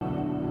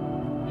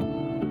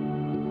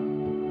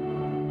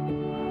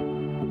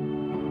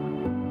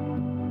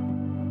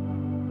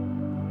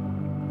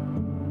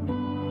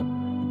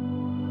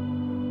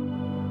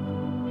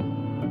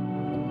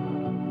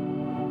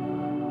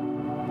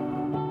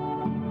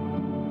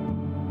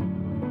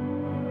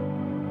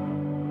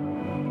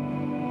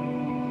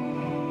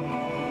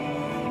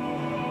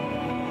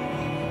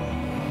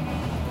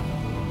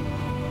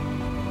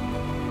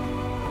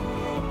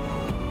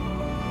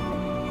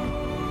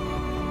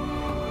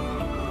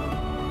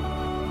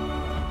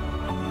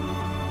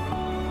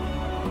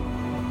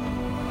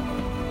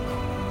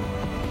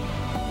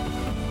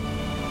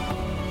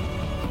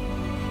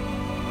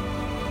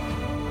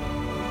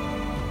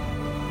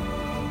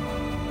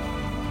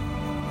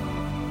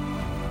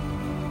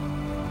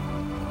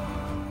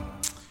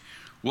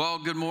Well,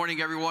 good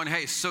morning, everyone.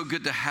 Hey, so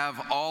good to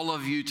have all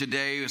of you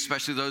today,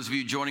 especially those of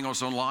you joining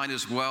us online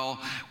as well.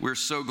 We're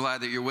so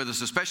glad that you're with us,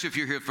 especially if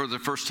you're here for the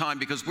first time,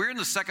 because we're in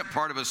the second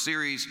part of a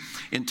series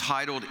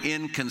entitled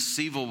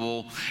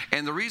Inconceivable.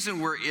 And the reason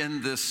we're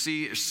in this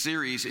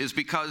series is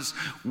because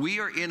we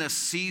are in a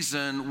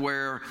season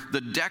where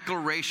the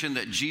declaration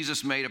that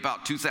Jesus made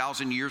about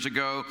 2,000 years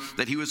ago,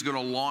 that he was going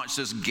to launch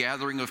this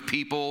gathering of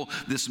people,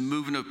 this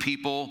movement of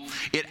people,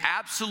 it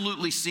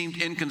absolutely seemed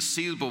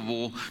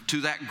inconceivable to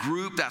that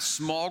group, that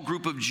small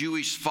group of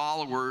Jewish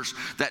followers,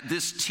 that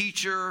this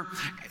teacher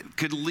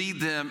could lead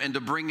them into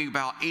bringing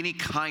about any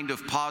kind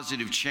of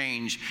positive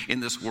change in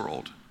this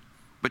world.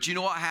 But you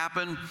know what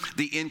happened?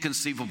 The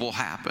inconceivable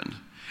happened.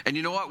 And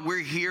you know what? We're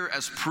here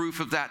as proof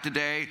of that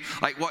today.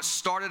 Like what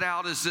started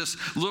out as this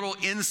little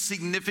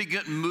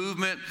insignificant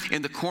movement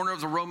in the corner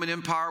of the Roman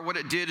Empire, what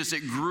it did is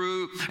it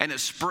grew and it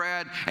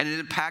spread and it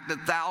impacted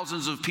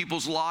thousands of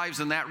people's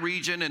lives in that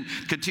region and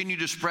continued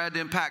to spread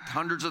to impact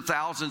hundreds of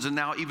thousands and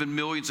now even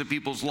millions of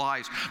people's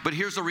lives. But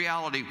here's the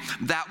reality.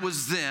 That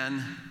was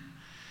then,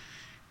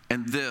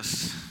 and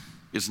this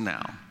is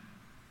now.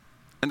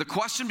 And the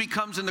question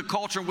becomes, in the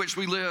culture in which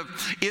we live,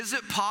 is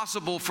it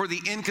possible for the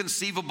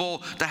inconceivable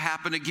to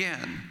happen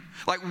again?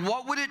 Like,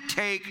 what would it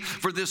take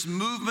for this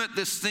movement,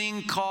 this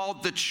thing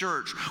called the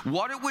church?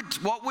 What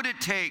would it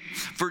take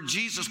for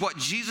Jesus, what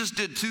Jesus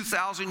did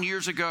 2,000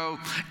 years ago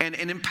and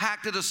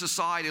impacted a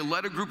society,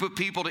 led a group of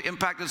people to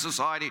impact a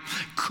society?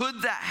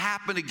 Could that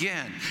happen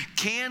again?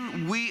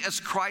 Can we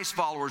as Christ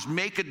followers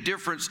make a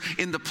difference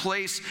in the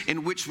place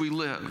in which we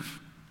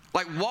live?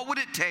 Like, what would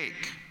it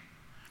take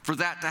for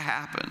that to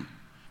happen?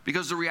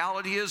 Because the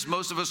reality is,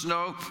 most of us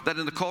know that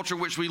in the culture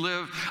in which we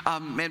live,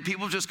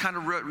 people just kind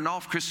of written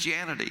off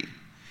Christianity.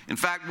 In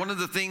fact, one of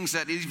the things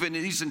that even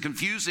is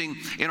confusing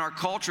in our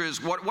culture is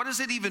what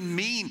does it even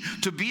mean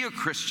to be a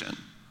Christian?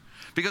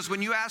 Because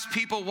when you ask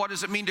people, what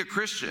does it mean to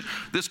Christian?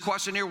 This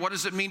question here, what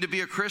does it mean to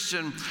be a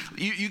Christian?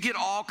 You get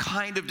all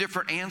kind of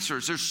different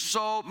answers. There's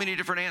so many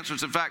different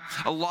answers. In fact,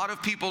 a lot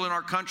of people in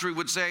our country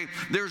would say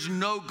there's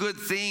no good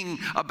thing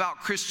about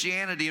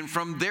Christianity. And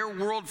from their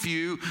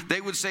worldview, they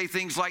would say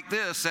things like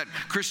this, that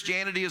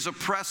Christianity is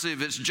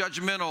oppressive, it's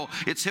judgmental,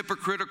 it's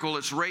hypocritical,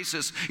 it's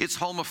racist, it's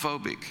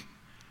homophobic.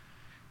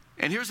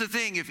 And here's the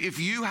thing, if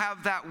you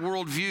have that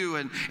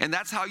worldview and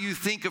that's how you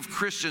think of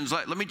Christians,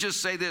 let me just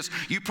say this,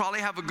 you probably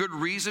have a good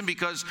reason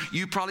because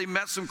you probably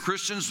met some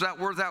Christians that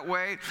were that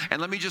way.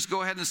 And let me just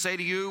go ahead and say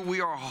to you,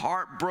 we are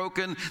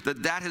heartbroken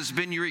that has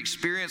been your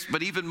experience.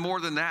 But even more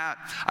than that,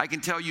 I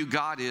can tell you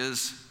God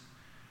is.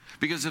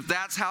 Because if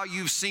that's how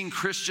you've seen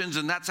Christians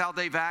and that's how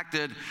they've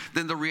acted,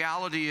 then the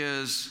reality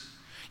is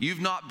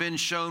you've not been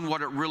shown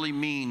what it really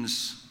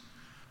means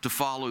to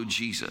follow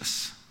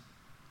Jesus.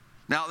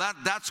 Now,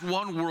 that's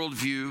one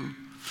worldview,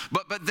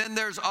 but then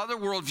there's other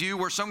worldview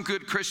where some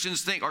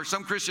Christians think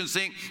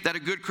that a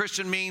good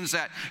Christian means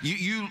that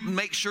you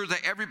make sure that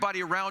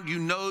everybody around you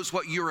knows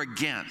what you're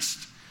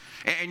against.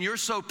 And you're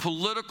so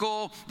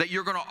political that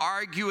you're going to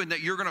argue and that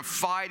you're going to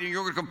fight and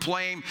you're going to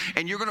complain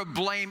and you're going to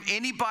blame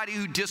anybody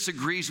who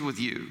disagrees with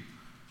you.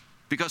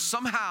 Because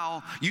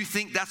somehow you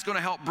think that's going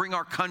to help bring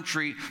our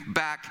country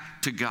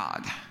back to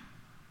God.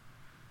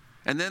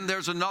 And then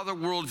there's another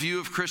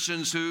worldview of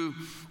Christians who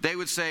they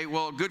would say,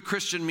 well, a good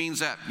Christian means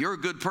that you're a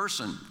good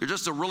person. You're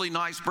just a really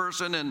nice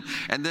person,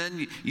 and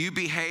then you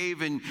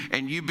behave and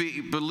you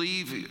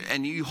believe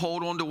and you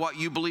hold on to what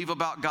you believe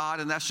about God,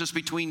 and that's just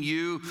between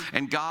you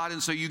and God.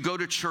 And so you go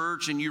to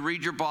church and you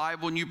read your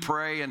Bible and you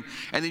pray, and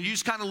then you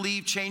just kind of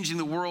leave changing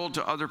the world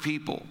to other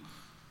people.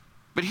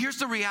 But here's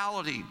the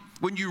reality.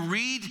 When you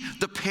read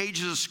the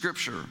pages of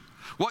Scripture,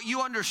 what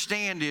you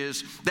understand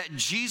is that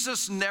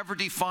Jesus never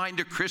defined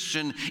a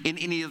Christian in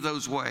any of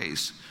those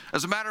ways.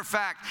 As a matter of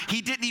fact,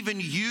 he didn't even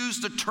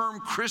use the term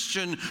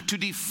Christian to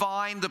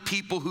define the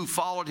people who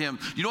followed him.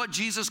 You know what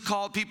Jesus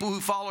called people who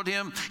followed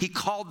him? He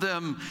called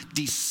them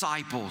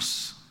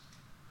disciples.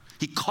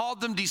 He called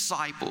them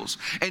disciples.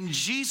 And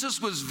Jesus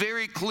was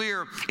very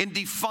clear in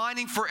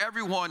defining for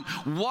everyone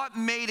what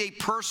made a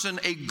person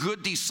a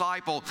good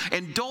disciple.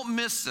 And don't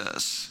miss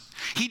this.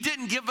 He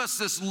didn't give us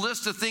this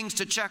list of things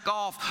to check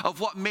off of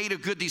what made a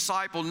good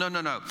disciple.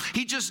 No.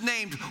 He just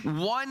named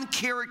one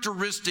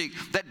characteristic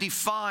that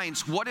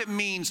defines what it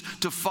means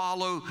to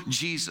follow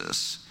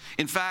Jesus.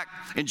 In fact,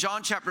 in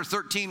John chapter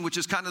 13, which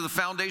is kind of the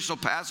foundational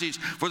passage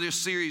for this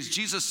series,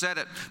 Jesus said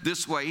it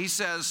this way. He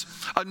says,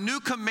 "A new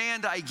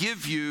command I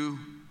give you,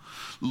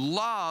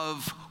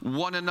 love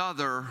one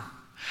another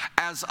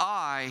as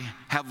I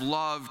have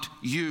loved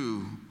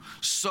you.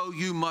 So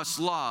you must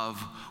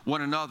love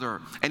one another."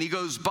 And he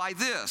goes, by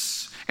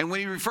this. And when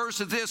he refers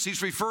to this,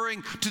 he's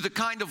referring to the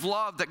kind of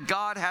love that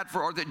God had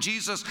or that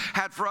Jesus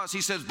had for us.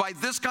 He says, by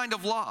this kind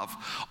of love,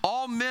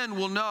 all men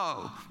will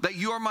know that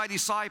you are my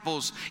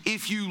disciples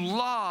if you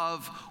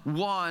love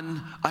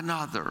one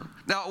another.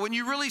 Now, when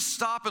you really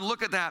stop and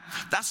look at that,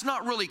 that's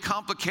not really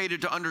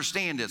complicated to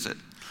understand, is it?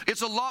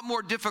 It's a lot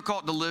more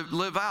difficult to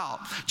live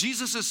out.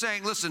 Jesus is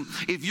saying, listen,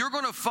 if you're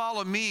going to to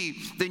follow me,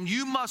 then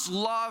you must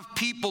love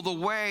people the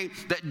way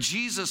that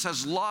Jesus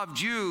has loved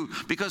you.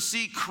 Because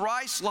see,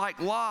 Christ-like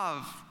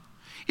love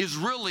is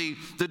really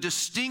the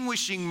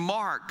distinguishing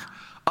mark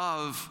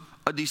of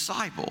a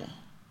disciple.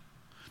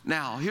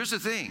 Now, here's the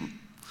thing.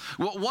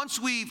 Well, once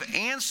we've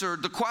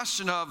answered the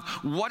question of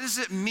what does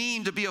it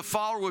mean to be a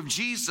follower of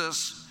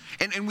Jesus,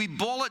 and we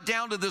boil it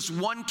down to this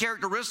one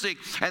characteristic,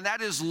 and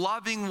that is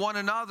loving one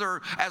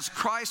another as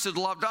Christ had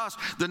loved us,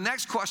 the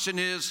next question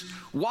is,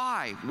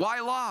 why? Why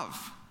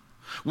love?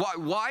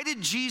 Why did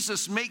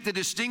Jesus make the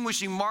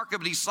distinguishing mark of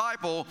a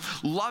disciple,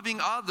 loving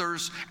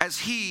others as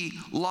he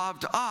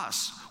loved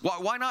us?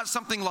 Why not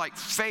something like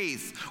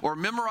faith or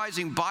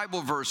memorizing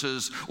Bible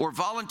verses or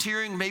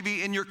volunteering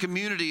maybe in your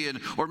community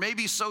or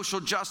maybe social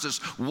justice?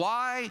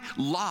 Why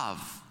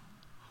love?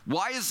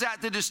 Why is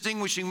that the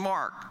distinguishing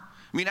mark?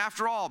 I mean,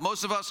 after all,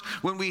 most of us,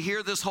 when we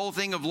hear this whole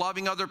thing of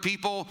loving other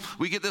people,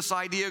 we get this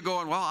idea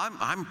going, well,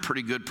 I'm a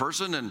pretty good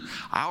person and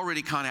I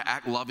already kind of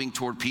act loving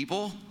toward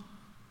people.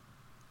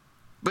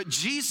 But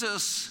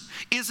Jesus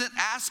isn't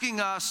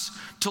asking us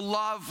to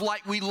love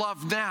like we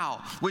love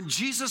now. When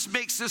Jesus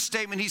makes this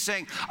statement, he's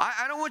saying,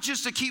 I don't want you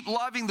to keep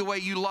loving the way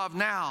you love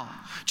now.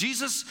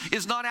 Jesus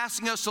is not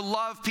asking us to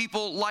love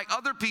people like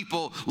other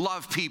people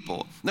love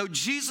people. No,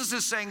 Jesus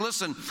is saying,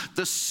 listen,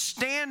 the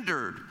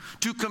standard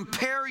to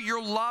compare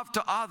your love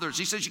to others,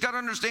 he says, you got to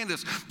understand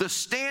this, the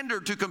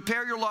standard to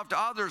compare your love to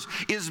others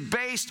is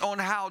based on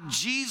how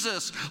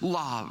Jesus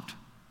loved.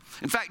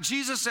 In fact,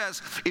 Jesus says,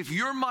 if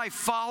you're my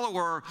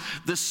follower,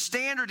 the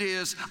standard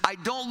is I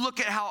don't look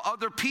at how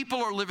other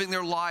people are living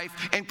their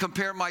life and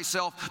compare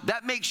myself.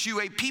 That makes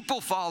you a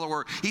people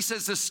follower. He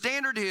says the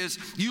standard is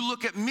you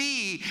look at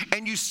me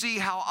and you see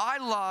how I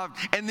loved,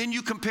 and then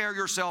you compare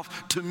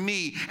yourself to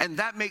me, and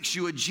that makes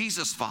you a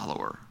Jesus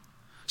follower.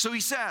 So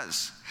he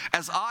says,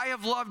 as I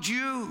have loved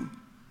you,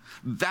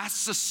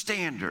 that's the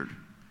standard.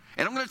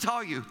 And I'm going to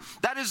tell you,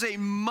 that is a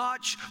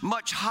much,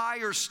 much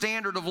higher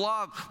standard of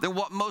love than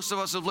what most of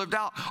us have lived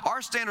out.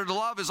 Our standard of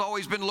love has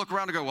always been to look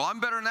around and go, well, I'm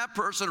better than that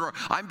person, or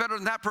I'm better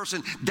than that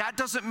person. That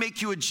doesn't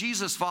make you a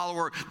Jesus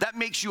follower. That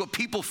makes you a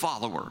people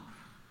follower.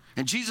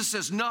 And Jesus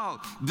says,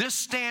 no, this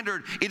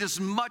standard, it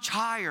is much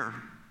higher.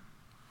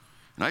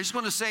 And I just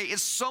want to say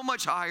it's so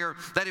much higher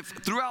that if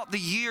throughout the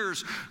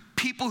years,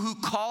 people who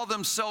call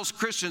themselves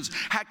Christians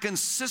had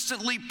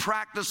consistently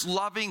practiced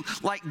loving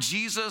like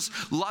Jesus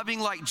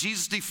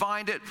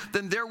defined it,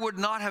 then there would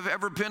not have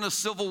ever been a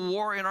civil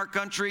war in our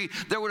country.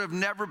 There would have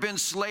never been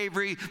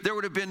slavery. There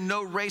would have been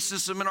no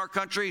racism in our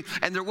country.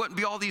 And there wouldn't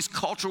be all these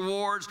culture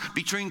wars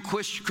between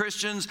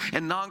Christians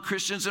and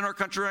non-Christians in our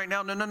country right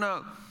now.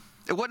 No.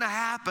 It wouldn't have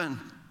happened.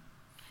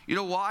 You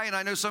know why? And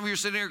I know some of you are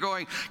sitting here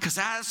going, because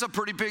that's a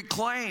pretty big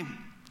claim.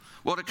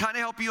 Well, to kind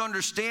of help you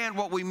understand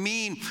what we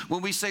mean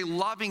when we say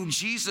loving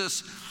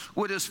Jesus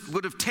would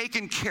have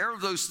taken care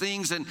of those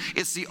things, and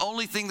it's the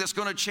only thing that's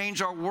going to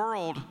change our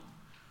world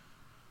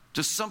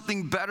to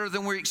something better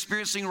than we're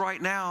experiencing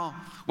right now.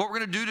 What we're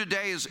going to do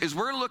today is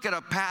we're going to look at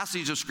a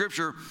passage of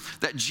Scripture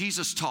that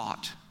Jesus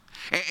taught.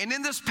 And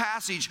in this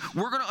passage,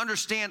 we're going to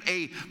understand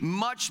a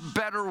much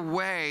better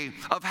way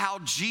of how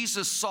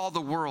Jesus saw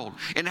the world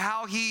and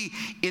how he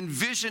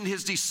envisioned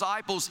his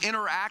disciples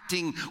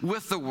interacting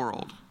with the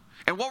world.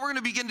 And what we're going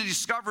to begin to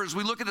discover as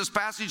we look at this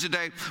passage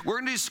today, we're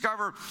going to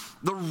discover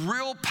the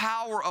real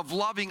power of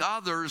loving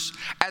others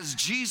as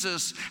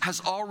Jesus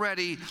has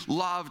already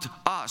loved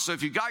us. So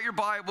if you've got your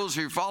Bibles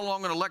or you're following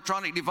along on an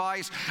electronic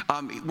device,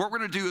 what we're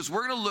going to do is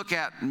we're going to look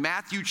at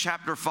Matthew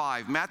chapter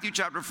 5. Matthew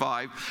chapter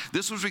 5.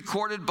 This was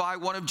recorded by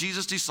one of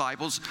Jesus'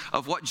 disciples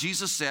of what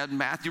Jesus said.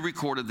 Matthew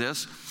recorded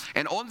this.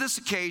 And on this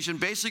occasion,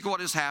 basically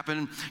what has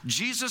happened,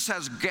 Jesus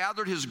has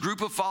gathered his group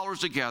of followers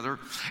together,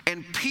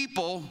 and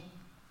people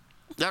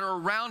that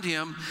are around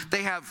him,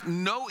 they have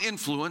no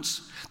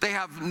influence, they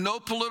have no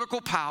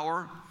political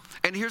power.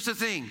 And here's the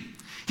thing,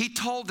 he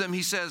told them,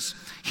 he says,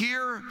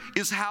 here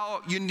is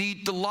how you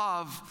need to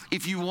love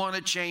if you want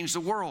to change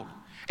the world.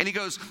 And he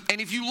goes, and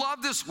if you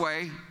love this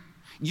way,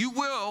 you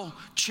will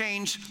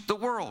change the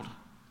world.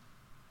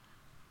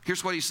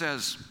 Here's what he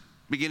says,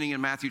 beginning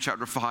in Matthew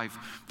chapter 5,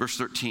 verse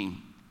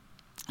 13.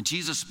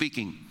 Jesus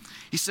speaking,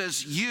 he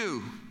says,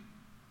 you,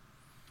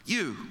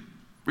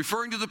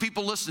 referring to the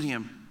people listening to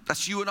him,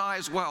 that's you and I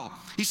as well.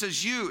 He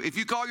says, you, if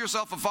you call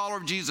yourself a follower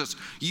of Jesus,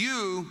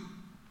 you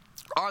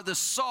are the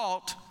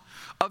salt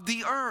of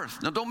the earth.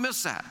 Now don't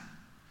miss that.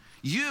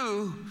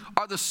 You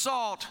are the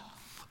salt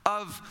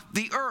of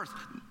the earth.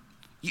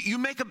 You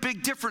make a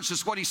big difference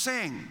is what he's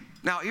saying.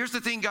 Now here's the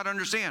thing you got to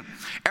understand.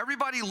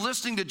 Everybody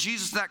listening to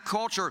Jesus in that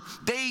culture,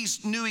 they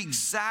knew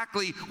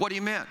exactly what he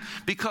meant.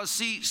 Because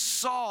see,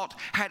 salt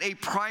had a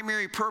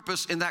primary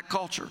purpose in that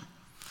culture.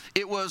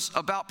 It was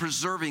about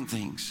preserving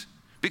things.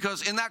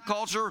 Because in that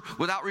culture,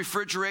 without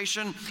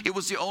refrigeration, it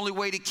was the only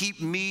way to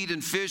keep meat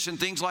and fish and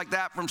things like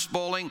that from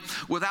spoiling.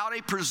 Without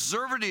a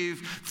preservative,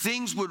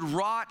 things would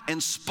rot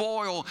and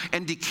spoil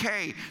and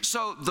decay.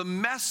 So the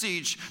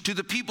message to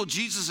the people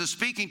Jesus is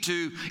speaking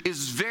to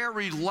is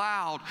very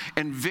loud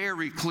and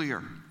very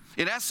clear.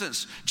 In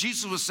essence,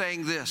 Jesus was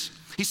saying this.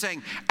 He's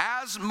saying,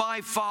 as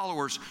my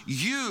followers,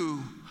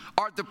 you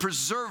are the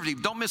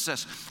preservative. Don't miss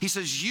this. He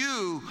says,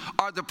 you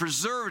are the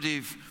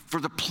preservative for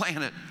the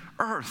planet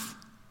Earth.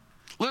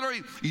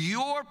 Literally,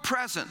 your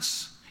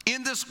presence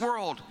in this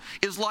world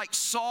is like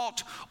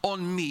salt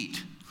on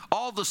meat.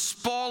 All the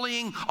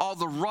spoiling, all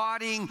the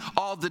rotting,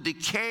 all the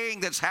decaying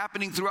that's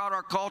happening throughout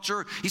our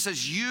culture. He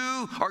says,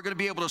 you are going to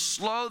be able to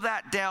slow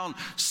that down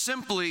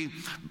simply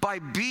by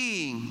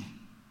being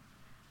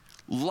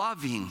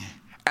loving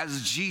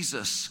as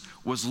Jesus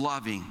was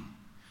loving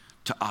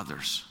to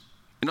others.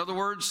 In other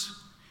words,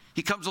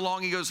 he comes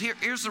along, he goes,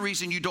 here's the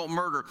reason you don't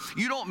murder.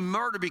 You don't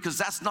murder because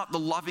that's not the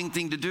loving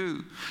thing to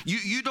do.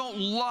 You don't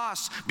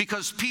lust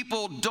because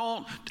people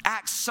don't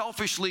act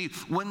selfishly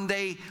when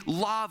they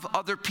love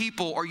other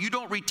people. Or you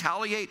don't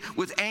retaliate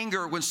with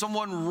anger when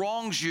someone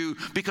wrongs you,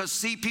 because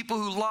see, people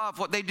who love,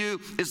 what they do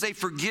is they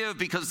forgive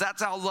because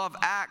that's how love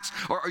acts.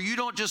 Or you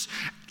don't just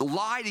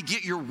lie to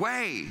get your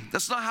way.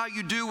 That's not how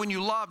you do when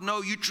you love.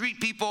 No, you treat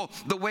people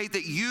the way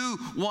that you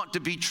want to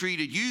be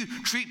treated. You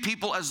treat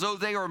people as though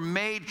they are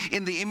made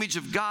in the image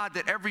of God,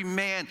 that every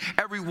man,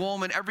 every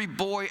woman, every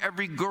boy,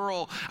 every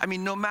girl,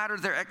 no matter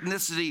their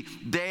ethnicity,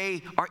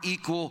 they are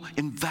equal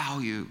in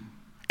value,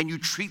 and you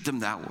treat them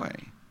that way.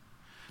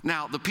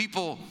 Now, the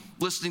people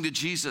listening to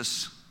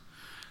Jesus,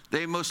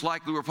 they most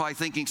likely were probably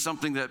thinking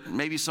something that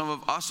maybe some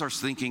of us are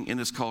thinking in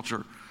this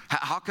culture.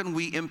 How can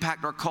we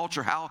impact our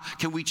culture? How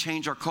can we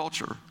change our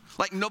culture?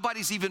 Like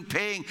nobody's even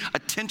paying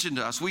attention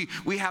to us. We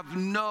have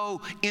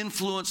no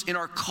influence in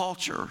our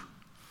culture.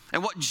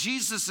 And what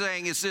Jesus is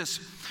saying is this: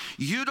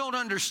 you don't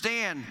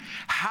understand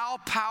how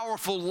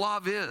powerful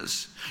love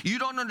is. You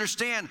don't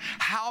understand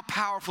how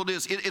powerful it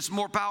is. It's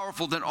more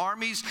powerful than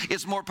armies.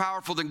 It's more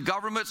powerful than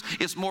governments.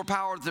 It's more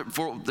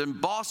powerful than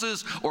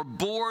bosses or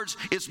boards.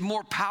 It's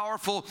more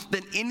powerful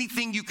than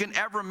anything you can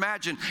ever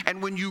imagine.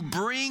 And when you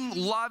bring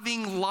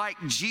loving like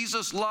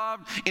Jesus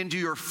loved into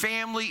your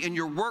family, in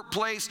your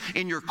workplace,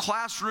 in your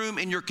classroom,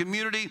 in your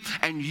community,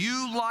 and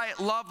you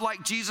love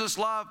like Jesus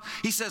loved,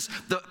 he says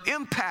the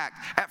impact,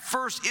 at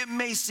first, it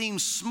may seem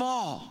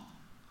small.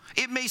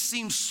 It may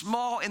seem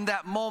small in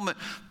that moment,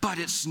 but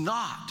it's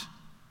not.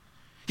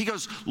 He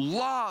goes,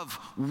 love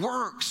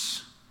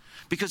works,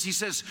 because he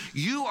says,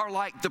 you are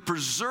like the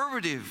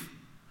preservative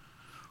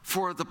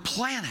for the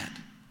planet.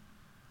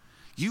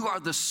 You are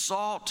the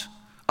salt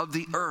of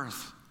the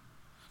earth.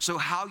 So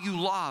how you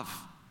love,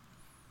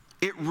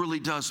 it really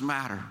does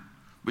matter.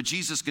 But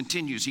Jesus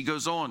continues. He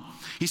goes on.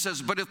 He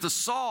says, but if the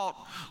salt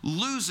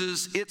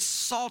loses its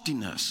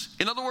saltiness.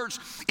 In other words,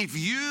 if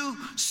you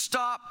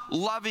stop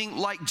loving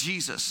like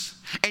Jesus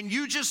and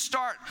you just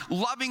start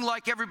loving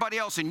like everybody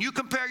else, and you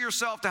compare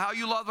yourself to how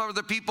you love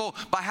other people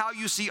by how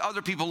you see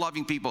other people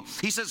loving people.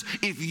 He says,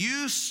 if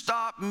you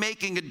stop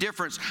making a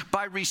difference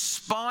by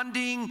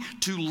responding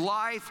to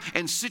life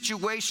and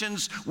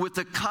situations with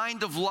the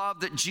kind of love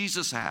that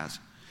Jesus has.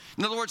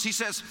 In other words, he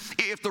says,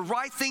 if the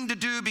right thing to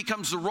do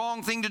becomes the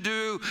wrong thing to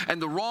do,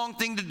 and the wrong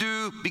thing to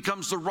do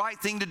becomes the right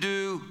thing to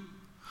do,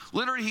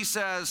 literally he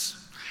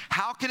says,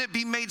 how can it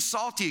be made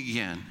salty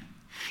again?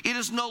 It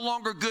is no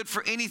longer good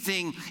for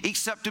anything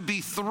except to be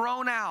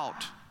thrown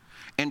out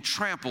and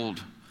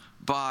trampled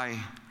by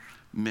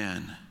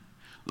men.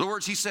 In other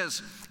words, he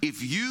says,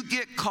 if you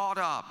get caught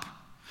up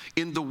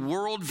in the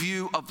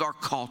worldview of our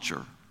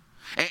culture,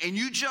 and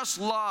you just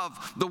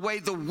love the way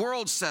the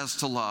world says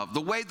to love,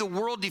 the way the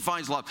world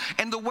defines love.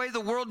 And the way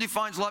the world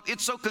defines love,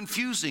 it's so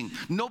confusing.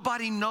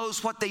 Nobody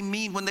knows what they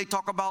mean when they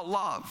talk about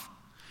love.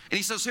 And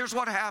he says, here's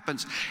what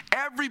happens.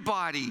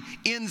 Everybody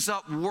ends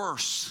up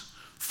worse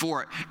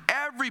for it.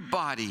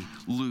 Everybody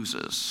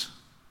loses.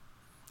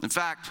 In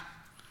fact,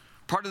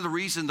 part of the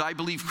reason that I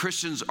believe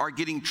Christians are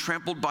getting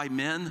trampled by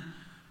men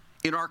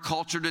in our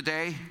culture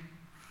today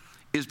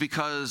is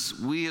because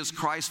we as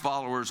Christ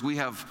followers, we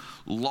have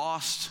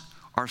lost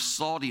our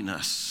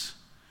saltiness,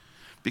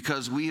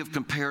 because we have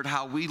compared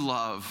how we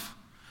love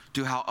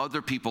to how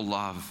other people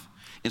love,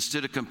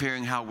 instead of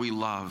comparing how we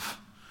love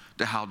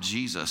to how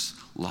Jesus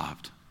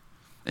loved.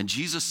 And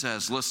Jesus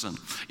says, listen,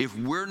 if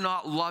we're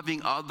not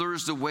loving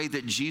others the way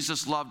that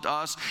Jesus loved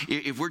us,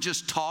 if we're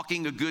just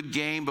talking a good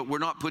game, but we're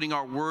not putting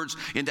our words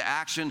into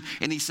action,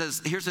 and he says,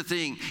 here's the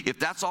thing, if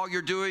that's all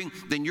you're doing,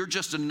 then you're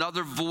just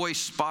another voice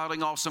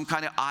spouting off some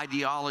kind of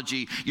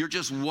ideology. You're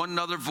just one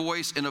other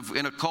voice in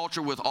a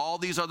culture with all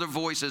these other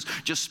voices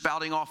just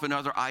spouting off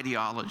another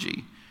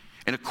ideology.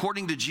 And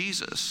according to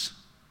Jesus,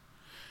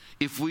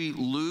 if we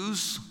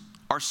lose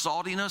our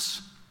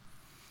saltiness,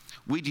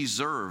 we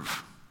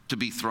deserve to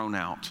be thrown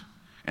out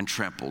and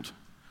trampled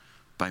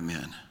by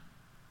men.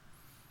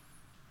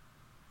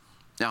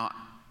 Now,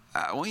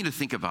 I want you to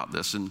think about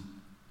this, and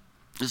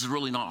this is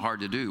really not hard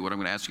to do, what I'm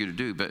going to ask you to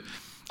do, but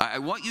I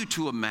want you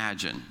to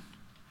imagine.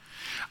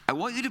 I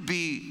want you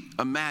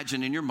to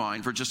imagine in your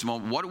mind for just a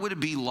moment, what would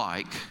it be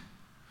like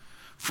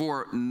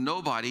for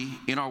nobody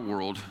in our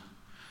world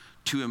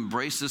to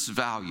embrace this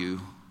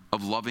value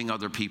of loving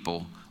other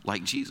people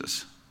like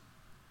Jesus?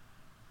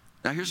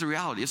 Now, here's the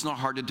reality. It's not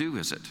hard to do,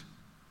 is it?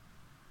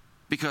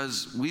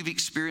 Because we've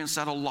experienced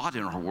that a lot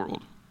in our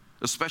world.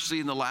 especially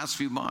in the last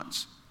few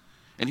months.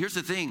 And here's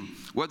the thing,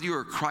 whether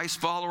you're a Christ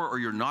follower or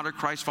you're not a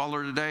Christ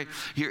follower today,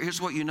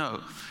 here's what you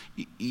know.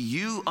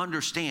 You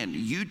understand,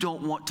 you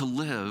don't want to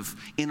live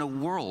in a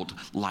world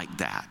like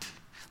that.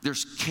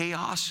 There's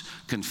chaos,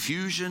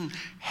 confusion,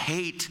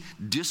 hate,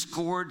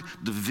 discord,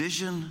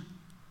 division.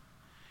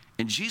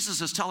 And Jesus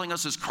is telling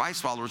us as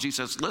Christ followers, he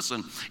says,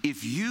 listen,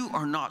 if you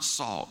are not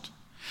salt,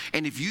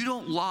 and if you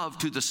don't love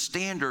to the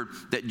standard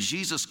that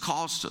Jesus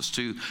calls us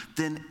to,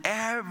 then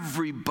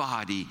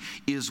everybody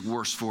is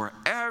worse for it.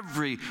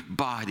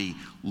 Everybody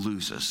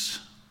loses.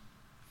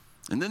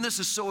 And then this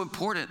is so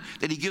important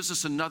that he gives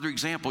us another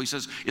example. He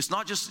says,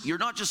 you're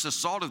not just the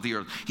salt of the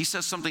earth. He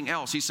says something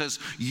else. He says,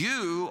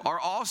 you are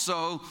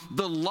also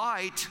the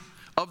light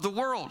of the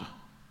world.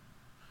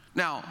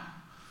 Now,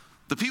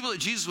 the people that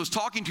Jesus was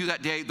talking to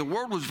that day, the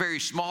world was very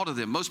small to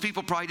them. Most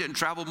people probably didn't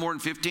travel more than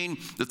 15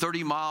 to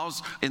 30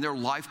 miles in their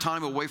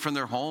lifetime away from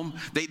their home.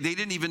 They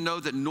didn't even know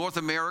that North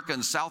America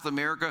and South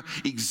America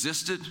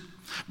existed.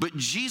 But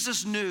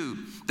Jesus knew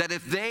that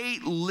if they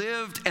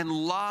lived and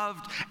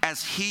loved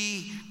as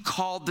he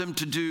called them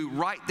to do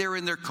right there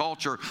in their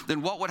culture,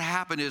 then what would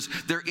happen is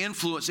their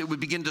influence, it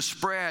would begin to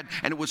spread,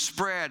 and it would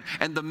spread,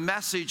 and the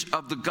message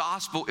of the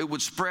gospel, it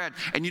would spread.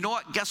 And you know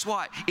what? Guess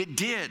what? It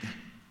did.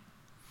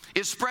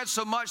 It spread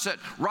so much that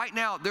right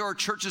now there are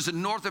churches in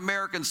North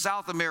America and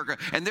South America,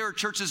 and there are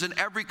churches in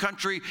every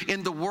country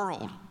in the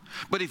world.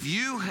 But if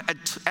you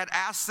had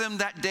asked them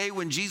that day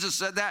when Jesus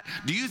said that,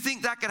 do you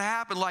think that could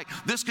happen? Like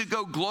this could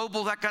go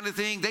global, that kind of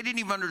thing? They didn't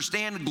even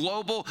understand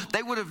global.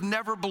 They would have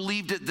never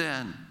believed it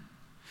then.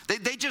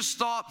 They just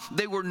thought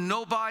they were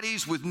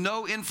nobodies with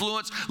no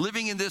influence,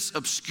 living in this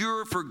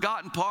obscure,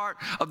 forgotten part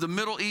of the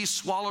Middle East,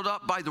 swallowed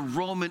up by the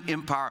Roman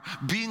Empire,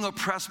 being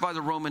oppressed by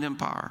the Roman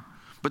Empire.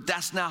 But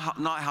that's not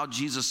how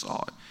Jesus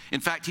saw it.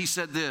 In fact, he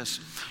said this,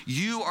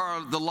 you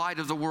are the light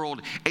of the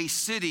world. A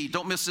city,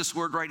 don't miss this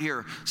word right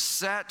here,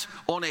 set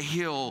on a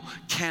hill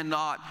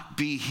cannot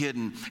be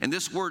hidden. And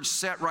this word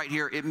set right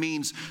here, it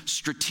means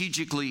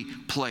strategically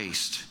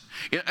placed.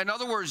 In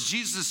other words,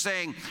 Jesus is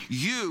saying,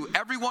 you,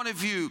 every one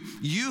of you,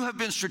 you have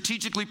been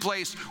strategically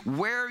placed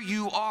where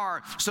you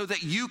are so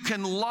that you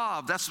can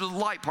love. That's the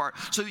light part.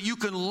 So that you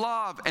can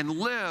love and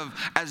live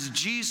as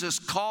Jesus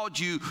called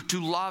you to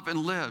love and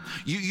live.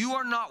 You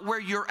are not where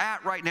you're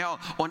at right now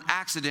on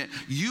accident.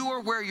 You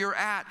are where you're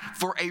at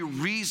for a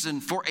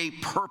reason, for a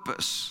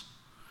purpose.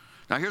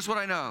 Now, here's what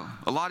I know.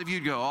 A lot of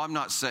you go, I'm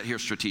not set here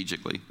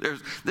strategically.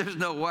 There's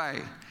no way.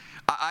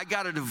 I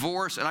got a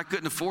divorce and I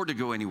couldn't afford to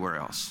go anywhere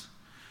else.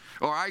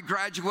 Or I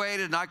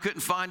graduated and I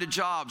couldn't find a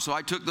job, so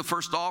I took the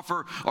first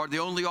offer or the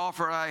only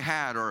offer I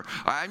had. Or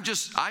I'm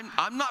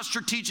not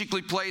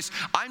strategically placed.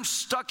 I'm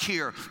stuck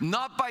here,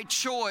 not by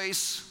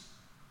choice,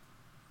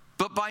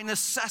 but by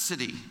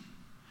necessity.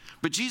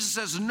 But Jesus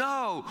says,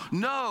 no,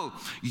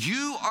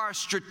 you are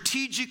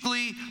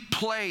strategically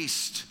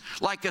placed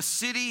like a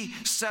city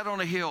set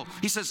on a hill.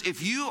 He says,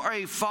 if you are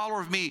a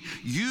follower of me,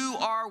 you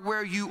are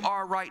where you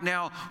are right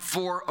now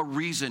for a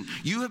reason.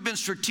 You have been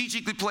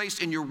strategically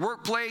placed in your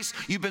workplace.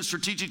 You've been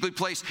strategically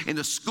placed in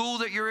the school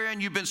that you're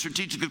in. You've been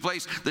strategically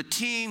placed, the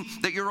team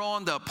that you're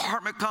on, the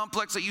apartment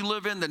complex that you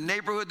live in, the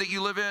neighborhood that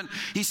you live in.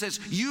 He says,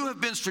 you have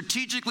been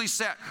strategically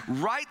set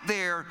right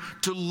there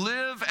to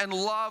live and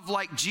love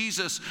like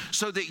Jesus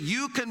so that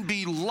you can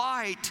be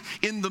light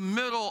in the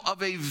middle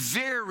of a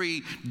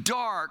very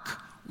dark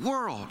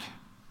world.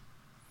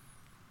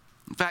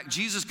 In fact,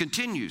 Jesus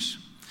continues.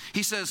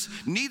 He says,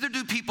 neither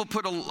do people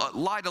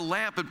light a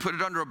lamp and put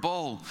it under a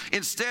bowl.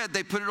 Instead,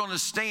 they put it on a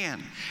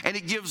stand, and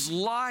it gives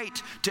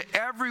light to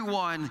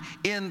everyone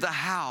in the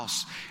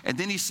house. And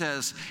then he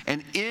says,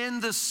 and in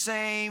the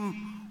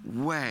same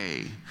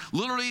way,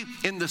 literally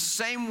in the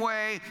same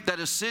way that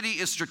a city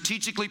is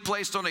strategically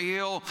placed on a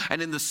hill,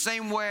 and in the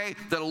same way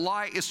that a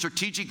light is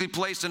strategically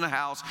placed in a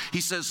house,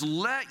 he says,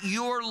 let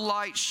your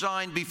light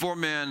shine before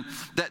men,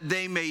 that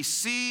they may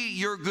see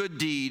your good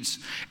deeds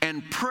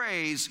and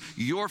praise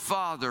your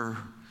Father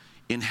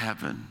in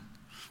heaven.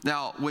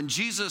 Now, when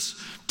Jesus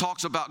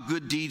talks about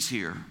good deeds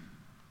here,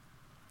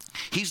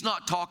 he's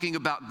not talking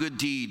about good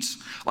deeds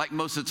like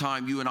most of the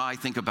time you and I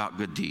think about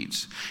good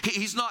deeds.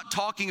 He's not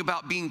talking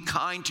about being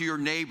kind to your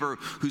neighbor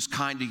who's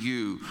kind to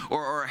you,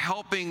 or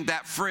helping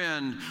that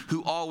friend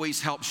who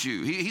always helps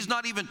you. He's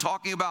not even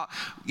talking about,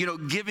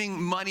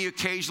 giving money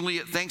occasionally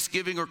at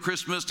Thanksgiving or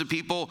Christmas to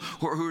people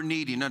who are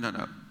needy.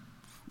 No.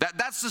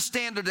 That's the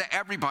standard that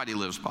everybody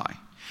lives by.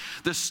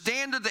 The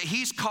standard that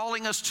he's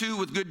calling us to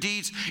with good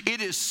deeds,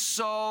 it is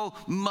so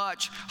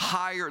much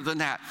higher than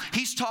that.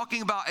 He's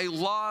talking about a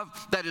love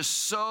that is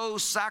so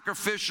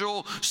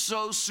sacrificial,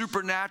 so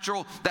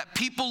supernatural, that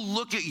people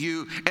look at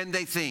you and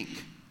they think,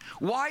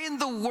 Why in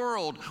the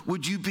world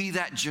would you be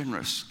that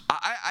generous?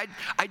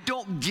 I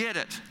don't get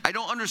it. I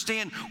don't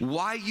understand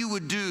why you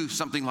would do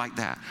something like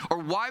that. Or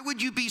why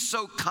would you be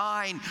so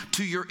kind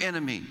to your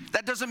enemy?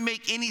 That doesn't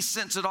make any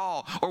sense at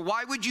all. Or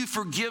why would you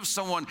forgive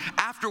someone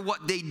after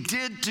what they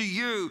did to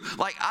you?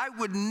 Like, I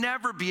would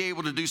never be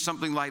able to do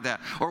something like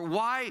that. Or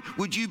why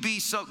would you be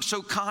so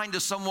kind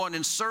to someone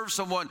and serve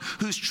someone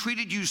who's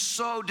treated you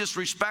so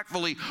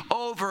disrespectfully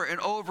over and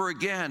over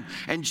again?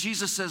 And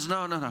Jesus says,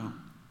 no.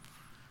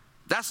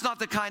 That's not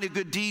the kind of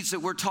good deeds that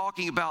we're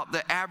talking about,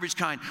 the average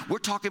kind. We're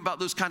talking about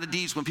those kind of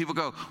deeds when people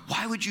go,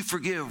 why would you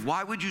forgive?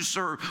 Why would you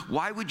serve?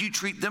 Why would you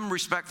treat them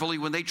respectfully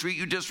when they treat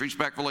you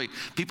disrespectfully?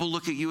 People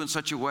look at you in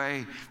such a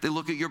way. They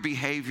look at your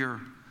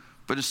behavior.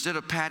 But instead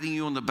of patting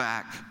you on the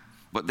back,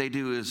 what they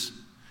do is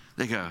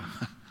they go,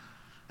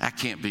 that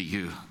can't be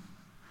you.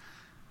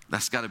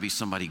 That's got to be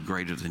somebody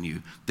greater than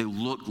you. They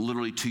look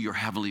literally to your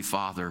Heavenly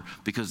Father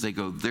because they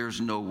go,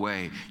 there's no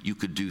way you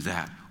could do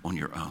that on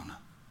your own.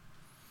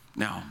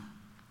 Now,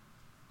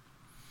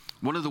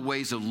 one of the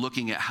ways of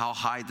looking at how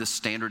high the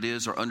standard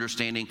is, or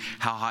understanding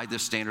how high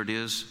this standard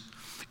is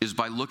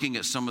by looking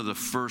at some of the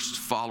first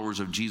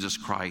followers of Jesus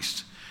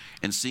Christ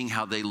and seeing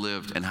how they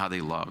lived and how they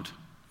loved.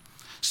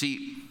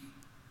 See,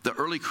 the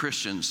early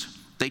Christians,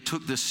 they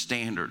took this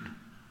standard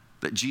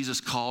that Jesus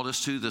called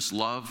us to, this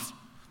love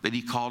that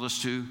he called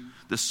us to,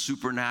 this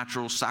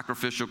supernatural,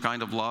 sacrificial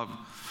kind of love,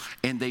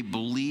 and they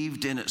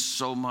believed in it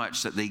so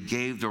much that they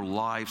gave their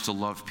lives to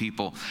love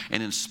people.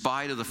 And in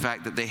spite of the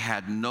fact that they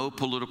had no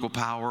political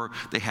power,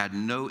 they had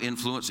no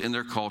influence in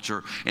their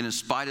culture, and in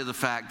spite of the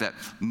fact that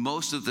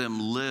most of them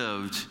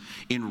lived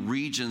in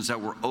regions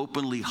that were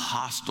openly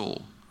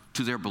hostile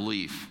to their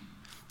belief,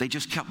 they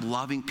just kept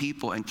loving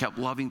people and kept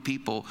loving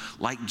people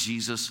like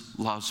Jesus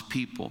loves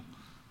people.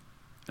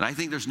 And I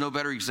think there's no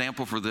better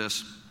example for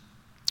this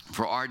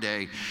for our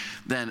day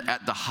than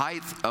at the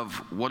height of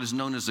what is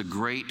known as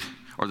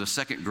the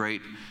second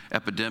great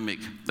epidemic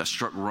that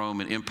struck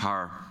Rome and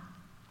Empire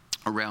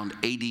around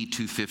AD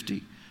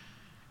 250.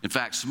 In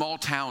fact, small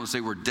towns, they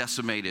were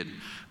decimated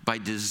by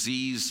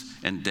disease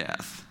and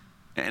death.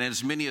 And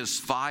as many as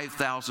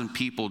 5,000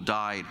 people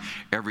died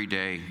every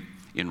day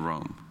in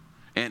Rome.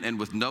 And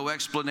with no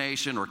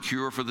explanation or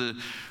cure for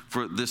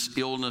this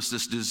illness,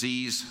 this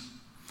disease,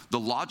 the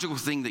logical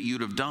thing that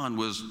you'd have done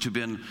was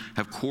to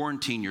have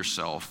quarantined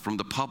yourself from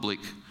the public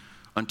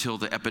until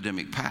the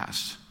epidemic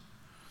passed.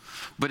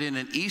 But in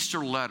an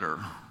Easter letter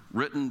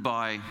written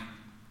by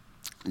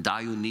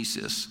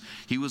Dionysius,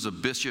 he was a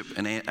bishop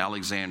in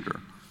Alexandria,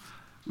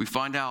 we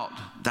find out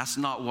that's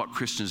not what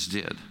Christians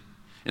did.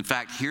 In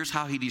fact, here's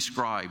how he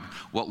described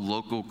what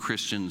local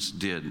Christians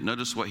did.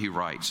 Notice what he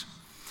writes.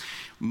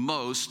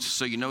 Most,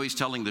 so you know he's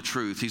telling the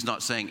truth. He's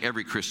not saying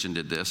every Christian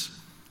did this.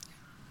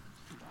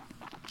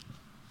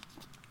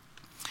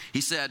 He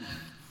said,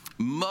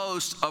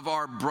 most of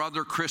our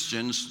brother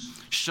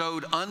Christians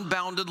showed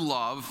unbounded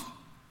love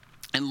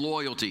and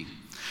loyalty,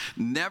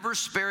 never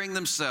sparing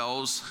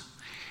themselves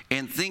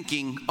and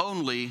thinking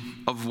only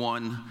of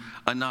one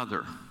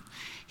another.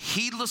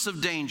 Heedless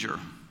of danger,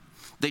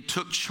 they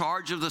took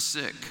charge of the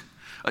sick,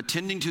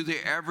 attending to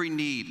their every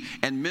need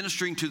and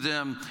ministering to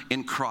them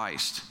in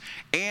Christ,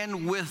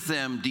 and with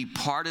them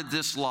departed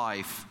this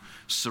life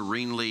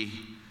serenely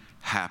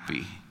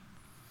happy.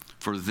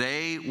 For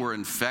they were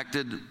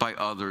infected by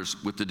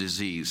others with the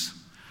disease,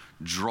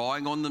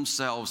 drawing on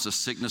themselves the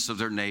sickness of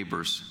their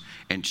neighbors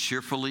and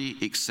cheerfully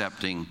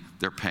accepting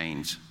their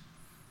pains.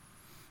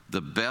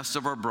 The best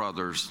of our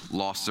brothers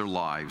lost their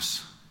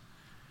lives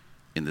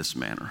in this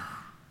manner.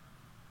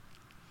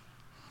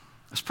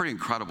 That's pretty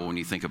incredible when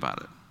you think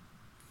about it.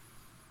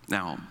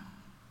 Now,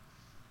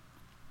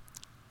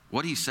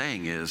 what he's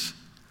saying is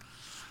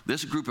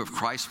this group of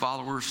Christ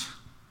followers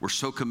were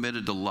so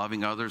committed to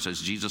loving others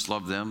as Jesus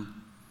loved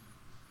them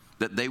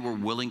that they were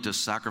willing to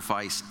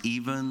sacrifice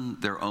even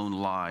their own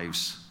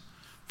lives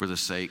for the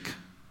sake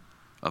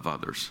of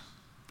others.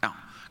 Now,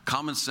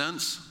 common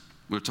sense,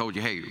 we're told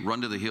you, hey,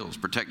 run to the hills,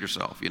 protect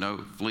yourself,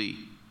 flee.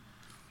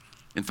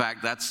 In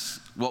fact,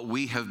 that's what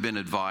we have been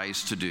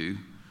advised to do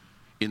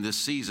in this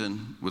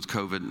season with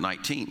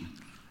COVID-19.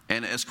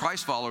 And as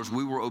Christ followers,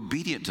 we were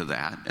obedient to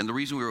that. And the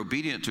reason we were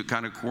obedient to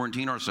kind of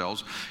quarantine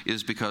ourselves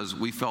is because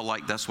we felt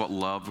like that's what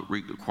love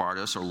required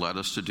us or led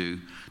us to do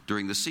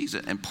during the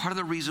season. And part of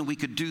the reason we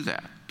could do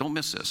that, don't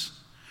miss this,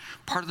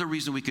 part of the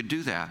reason we could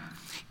do that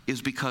is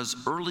because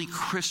early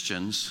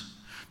Christians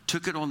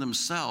took it on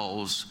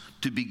themselves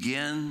to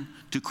begin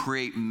to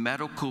create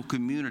medical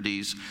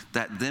communities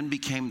that then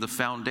became the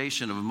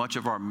foundation of much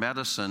of our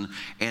medicine.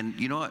 And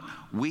you know what?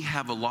 We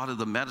have a lot of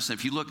the medicine.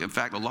 If you look, in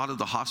fact, a lot of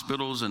the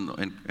hospitals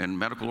and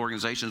medical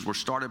organizations were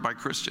started by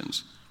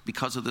Christians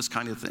because of this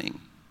kind of thing.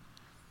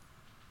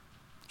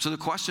 So the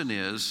question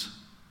is,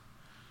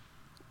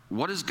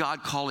 what is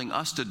God calling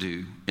us to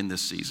do in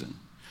this season?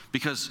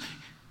 Because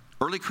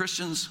early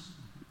Christians,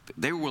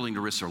 they were willing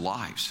to risk their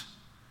lives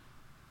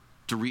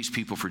to reach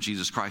people for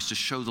Jesus Christ, to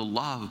show the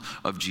love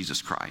of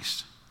Jesus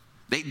Christ.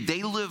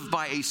 They lived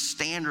by a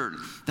standard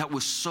that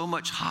was so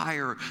much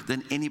higher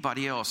than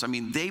anybody else. I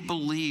mean, they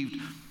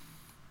believed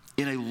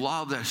in a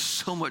love that's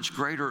so much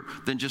greater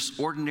than just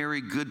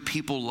ordinary good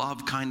people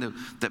love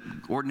that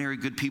ordinary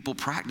good people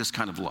practice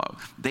kind of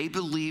love. They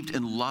believed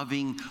in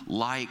loving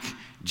like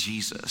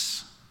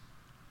Jesus.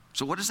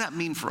 So what does that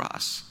mean for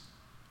us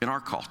in our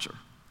culture?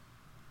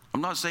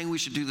 I'm not saying we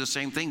should do the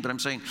same thing, but I'm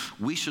saying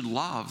we should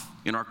love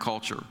in our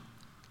culture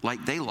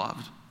like they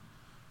loved.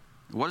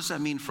 What does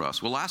that mean for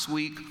us? Well, last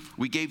week,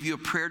 we gave you a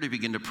prayer to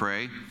begin to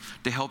pray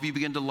to help you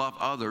begin to love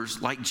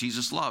others like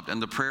Jesus loved.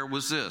 And the prayer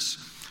was this: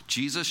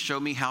 Jesus, show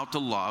me how to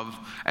love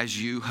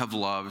as you have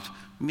loved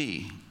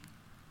me.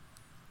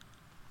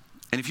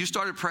 And if you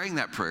started praying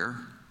that prayer,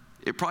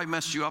 it probably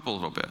messed you up a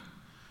little bit,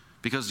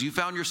 because you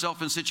found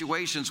yourself in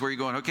situations where you're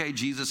going, okay,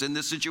 Jesus, in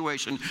this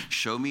situation,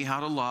 show me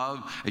how to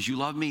love as you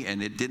love me.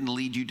 And it didn't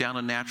lead you down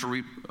a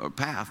natural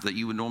path that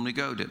you would normally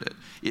go, did it?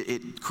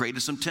 It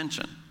created some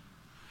tension.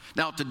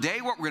 Now,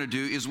 today what we're going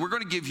to do is we're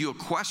going to give you a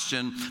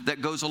question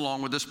that goes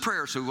along with this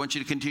prayer. So we want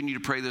you to continue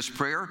to pray this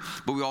prayer,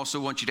 but we also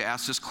want you to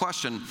ask this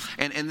question.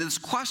 And this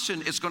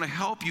question is going to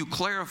help you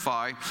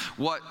clarify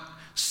what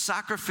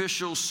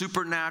sacrificial,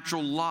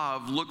 supernatural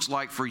love looks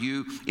like for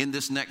you in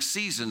this next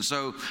season.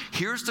 So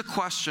here's the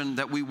question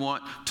that we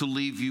want to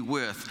leave you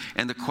with.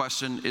 And the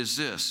question is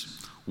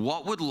this: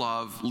 what would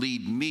love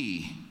lead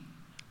me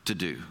to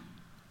do?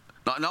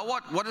 Not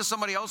what is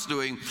somebody else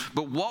doing,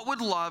 but what would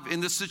love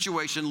in this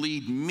situation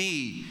lead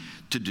me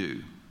to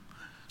do?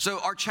 So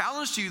our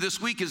challenge to you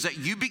this week is that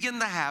you begin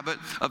the habit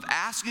of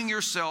asking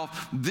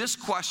yourself this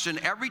question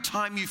every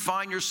time you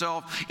find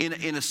yourself in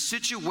a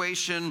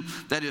situation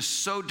that is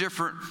so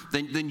different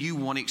than you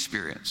want to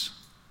experience.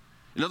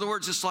 In other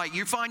words, it's like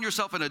you find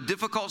yourself in a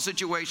difficult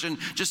situation.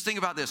 Just think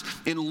about this.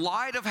 In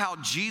light of how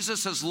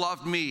Jesus has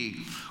loved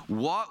me,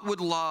 what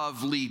would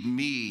love lead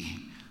me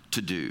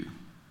to do?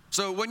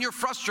 So when you're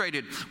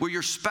frustrated with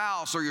your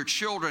spouse or your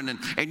children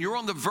and you're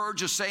on the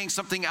verge of saying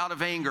something out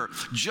of anger,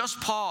 just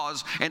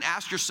pause and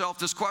ask yourself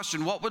this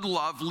question: what would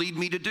love lead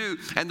me to do?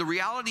 And the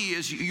reality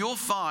is you'll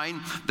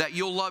find that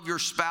you'll love your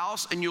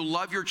spouse and you'll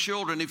love your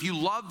children. If you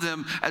love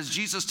them as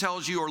Jesus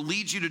tells you or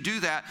leads you to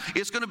do that,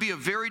 it's going to be a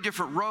very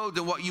different road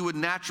than what you would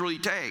naturally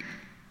take.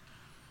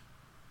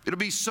 It'll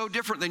be so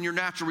different than your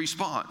natural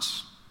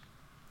response.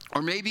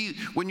 Or maybe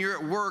when you're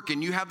at work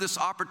and you have this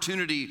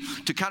opportunity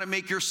to kind of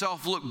make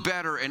yourself look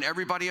better and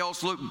everybody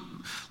else look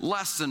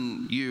less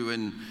than you,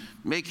 and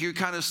make you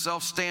kind of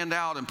self stand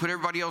out and put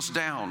everybody else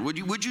down.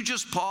 Would you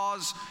just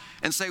pause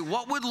and say,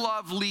 what would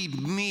love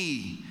lead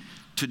me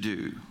to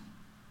do?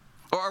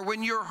 Or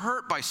when you're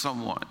hurt by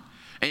someone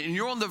and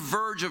you're on the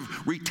verge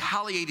of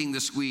retaliating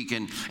this week,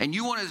 and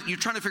you're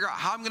trying to figure out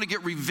how I'm going to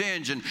get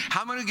revenge and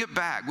how I'm going to get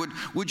back,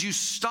 would you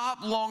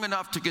stop long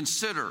enough to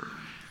consider,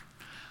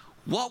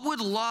 what would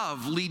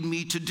love lead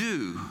me to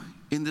do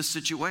in this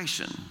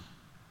situation?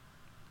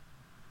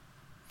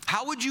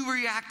 How would you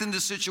react in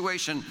this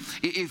situation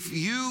if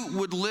you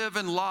would live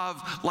in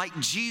love like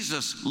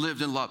Jesus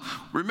lived in love?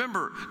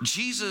 Remember,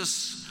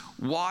 Jesus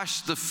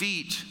washed the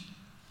feet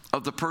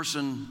of the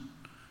person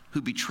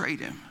who betrayed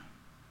him.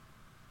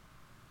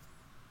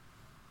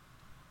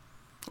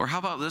 Or how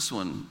about this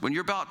one? When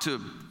you're about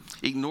to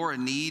ignore a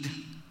need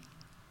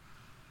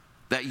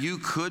that you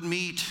could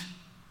meet,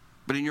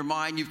 but in your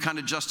mind, you've kind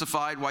of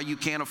justified why you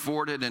can't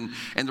afford it. And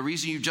the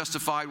reason you've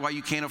justified why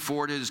you can't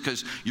afford it is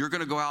because you're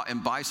going to go out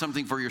and buy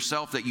something for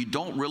yourself that you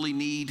don't really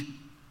need.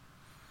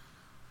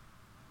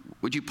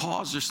 Would you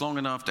pause just long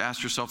enough to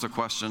ask yourself the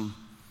question,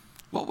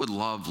 what would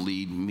love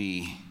lead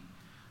me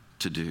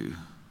to do?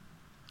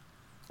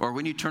 Or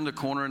when you turn the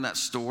corner in that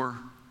store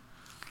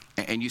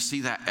and you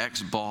see that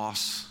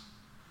ex-boss,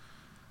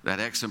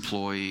 that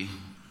ex-employee,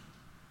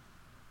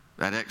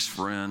 that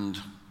ex-friend,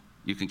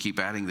 you can keep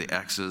adding the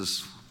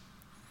X's.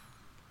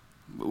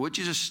 Would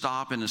you just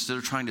stop, and instead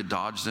of trying to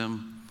dodge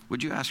them,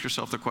 would you ask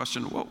yourself the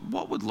question,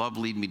 what would love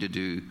lead me to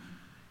do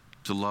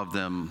to love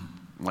them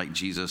like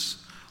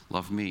Jesus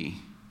loved me?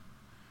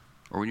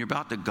 Or when you're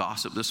about to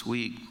gossip this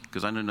week,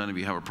 because I know none of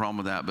you have a problem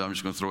with that, but I'm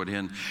just going to throw it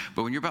in.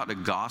 But when you're about to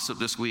gossip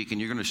this week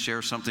and you're going to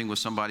share something with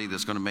somebody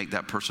that's going to make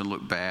that person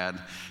look bad,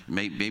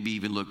 maybe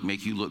even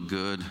make you look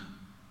good,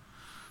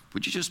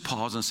 would you just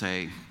pause and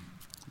say,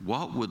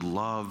 what would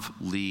love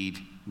lead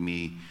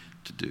me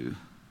to do?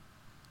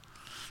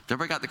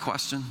 Everybody got the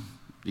question?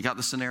 You got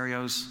the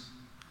scenarios?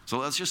 So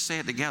let's just say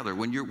it together.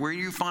 Where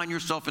you find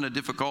yourself in a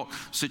difficult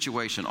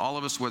situation, all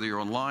of us, whether you're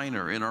online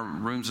or in our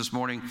rooms this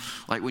morning,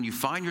 like when you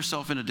find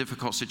yourself in a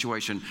difficult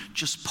situation,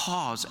 just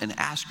pause and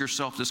ask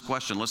yourself this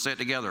question. Let's say it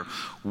together.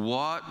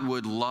 What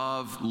would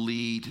love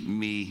lead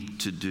me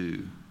to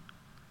do?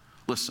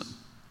 Listen,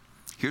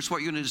 here's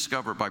what you're going to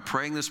discover by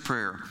praying this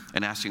prayer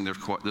and asking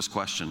this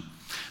question.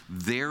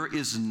 There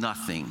is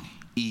nothing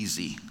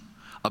easy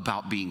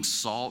about being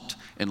salt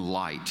and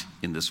light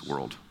in this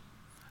world.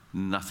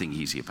 Nothing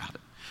easy about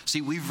it. See,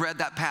 we've read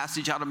that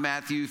passage out of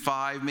Matthew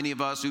 5, many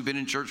of us who've been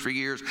in church for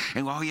years,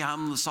 and oh yeah,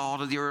 I'm the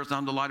salt of the earth,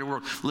 I'm the light of the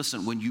world.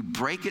 Listen, when you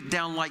break it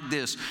down like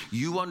this,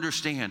 you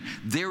understand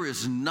there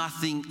is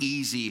nothing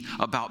easy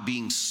about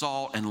being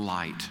salt and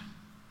light.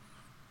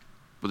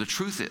 But the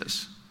truth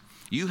is,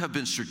 you have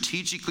been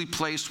strategically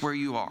placed where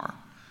you are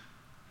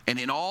And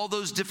in all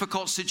those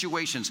difficult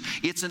situations,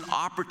 it's an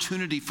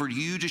opportunity for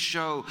you to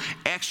show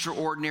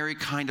extraordinary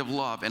kind of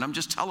love. And I'm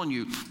just telling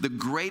you, the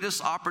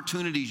greatest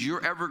opportunities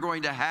you're ever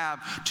going to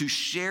have to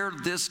share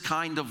this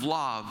kind of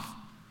love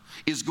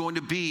is going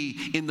to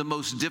be in the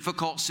most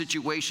difficult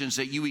situations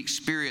that you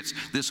experience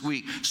this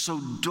week. So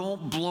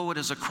don't blow it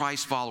as a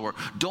Christ follower.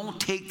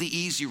 Don't take the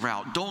easy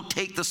route. Don't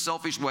take the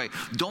selfish way.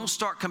 Don't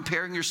start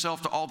comparing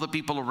yourself to all the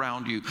people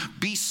around you.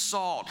 Be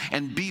salt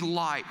and be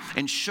light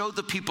and show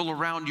the people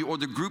around you or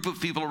the group of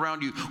people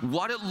around you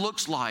what it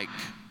looks like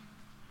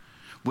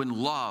when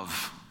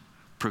love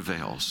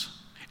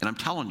prevails. And I'm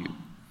telling you,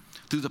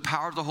 through the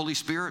power of the Holy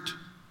Spirit,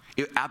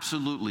 it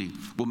absolutely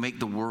will make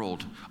the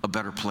world a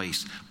better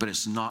place, but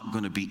it's not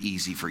going to be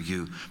easy for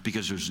you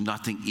because there's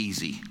nothing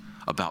easy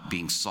about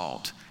being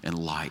salt and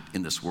light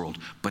in this world,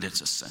 but it's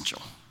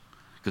essential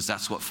because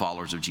that's what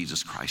followers of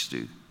Jesus Christ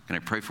do. Can I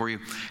pray for you?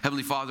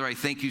 Heavenly Father, I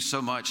thank you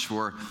so much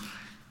for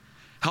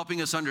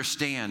helping us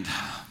understand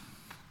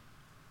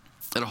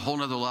at a whole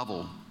nother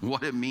level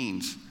what it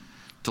means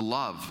to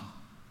love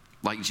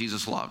like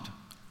Jesus loved.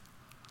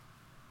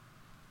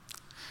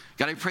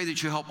 God, I pray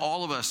that you help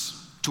all of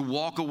us to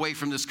walk away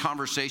from this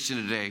conversation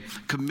today,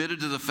 committed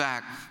to the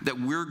fact that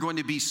we're going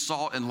to be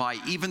salt and light,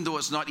 even though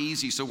it's not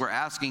easy. So we're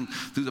asking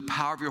through the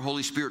power of your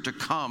Holy Spirit to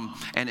come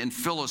and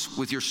fill us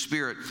with your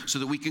Spirit so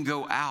that we can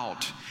go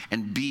out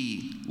and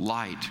be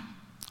light.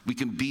 We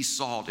can be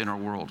salt in our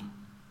world.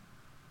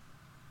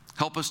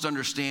 Help us to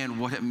understand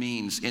what it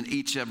means in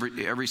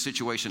every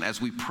situation as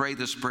we pray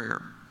this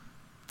prayer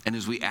and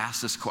as we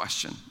ask this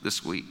question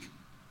this week.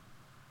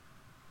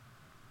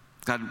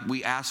 God,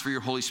 we ask for your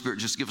Holy Spirit,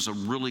 just give us a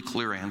really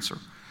clear answer.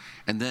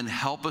 And then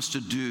help us to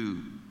do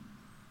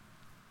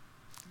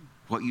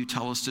what you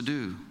tell us to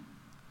do.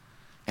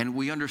 And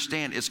we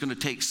understand it's going to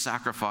take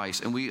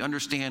sacrifice, and we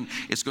understand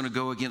it's going to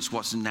go against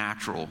what's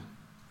natural.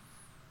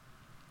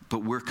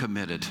 But we're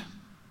committed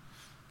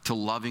to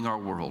loving our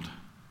world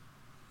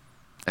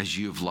as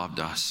you have loved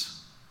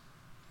us.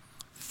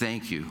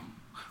 Thank you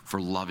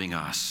for loving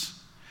us.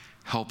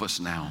 Help us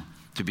now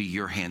to be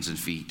your hands and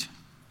feet,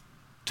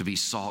 to be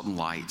salt and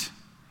light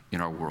in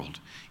our world.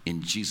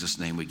 In Jesus'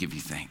 name we give you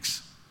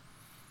thanks.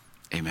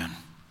 Amen.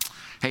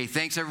 Hey,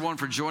 thanks everyone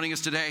for joining us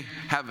today.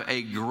 Have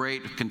a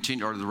great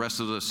the rest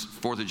of this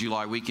 4th of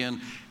July weekend,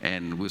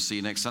 and we'll see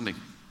you next Sunday.